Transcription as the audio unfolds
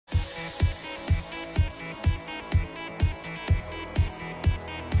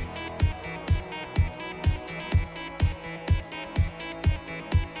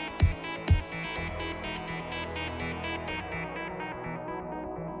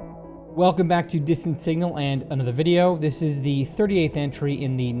Welcome back to Distant Signal and another video. This is the 38th entry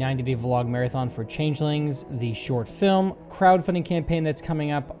in the 90-day vlog marathon for Changelings, the short film crowdfunding campaign that's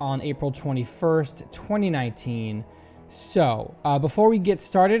coming up on April 21st, 2019. So, before we get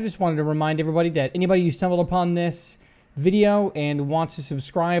started, I just wanted to remind everybody that anybody who stumbled upon this video and wants to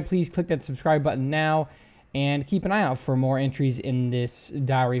subscribe, please click that subscribe button now and keep an eye out for more entries in this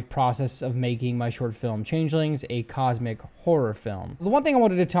diary process of making my short film Changelings, a cosmic horror film. The one thing I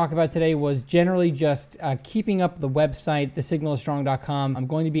wanted to talk about today was generally just keeping up the website, thesignalisstrong.com. I'm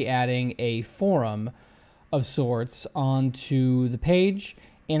going to be adding a forum of sorts onto the page,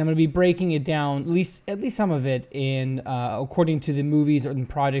 and I'm going to be breaking it down, at least some of it, in according to the movies or the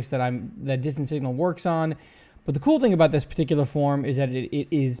projects that Distant Signal works on. But the cool thing about this particular forum is that it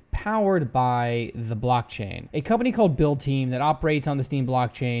is powered by the blockchain. A company called Steem that operates on the Steem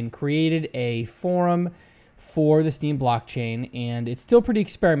blockchain created a forum for the Steem blockchain, and it's still pretty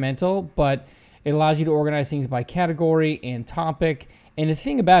experimental, but it allows you to organize things by category and topic. And the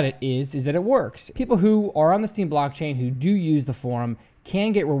thing about it is that it works. People who are on the Steem blockchain who do use the forum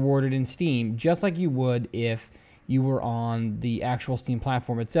can get rewarded in Steem, just like you would if you were on the actual Steem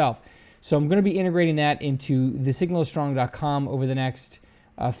platform itself. So I'm going to be integrating that into thesignalisstrong.com over the next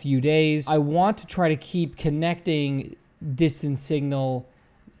few days. I want to try to keep connecting Distant Signal,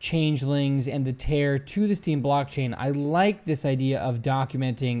 Changelings, and the Tear to the Steem blockchain. I like this idea of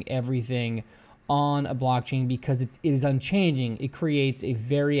documenting everything on a blockchain because it is unchanging. It creates a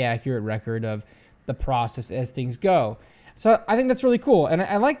very accurate record of the process as things go. So I think that's really cool. And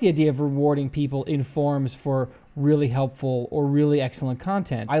I like the idea of rewarding people in forums for really helpful or really excellent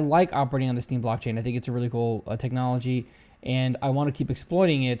content. I like operating on the Steem blockchain. I think it's a really cool technology, and I want to keep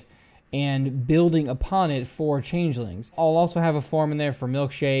exploiting it and building upon it for Changelings. I'll also have a forum in there for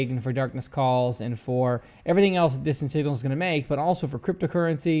Milkshake and for Darkness Calls and for everything else that Distant Signal is going to make, but also for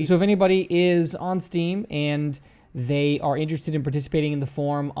cryptocurrency. So if anybody is on Steem and they are interested in participating in the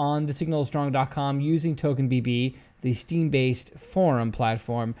forum on thesignalisstrong.com using TokenBB, the Steem-based forum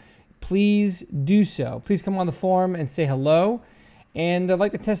platform, please do so. Please come on the forum and say hello. And I'd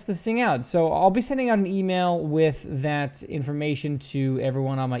like to test this thing out. So I'll be sending out an email with that information to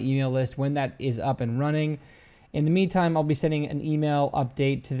everyone on my email list when that is up and running. In the meantime, I'll be sending an email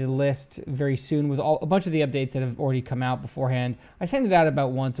update to the list very soon with a bunch of the updates that have already come out beforehand. I send it out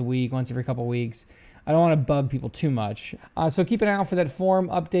about once a week, once every couple of weeks. I don't want to bug people too much. So keep an eye out for that forum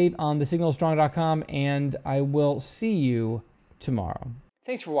update on thesignalisstrong.com, and I will see you tomorrow.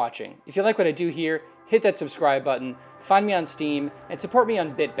 Thanks for watching. If you like what I do here, hit that subscribe button, find me on Steem, and support me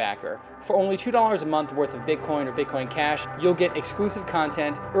on Bitbacker. For only $2 a month worth of Bitcoin or Bitcoin Cash, you'll get exclusive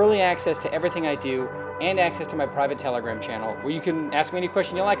content, early access to everything I do, and access to my private Telegram channel, where you can ask me any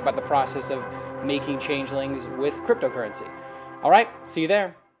question you like about the process of making changelings with cryptocurrency. All right, see you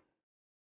there.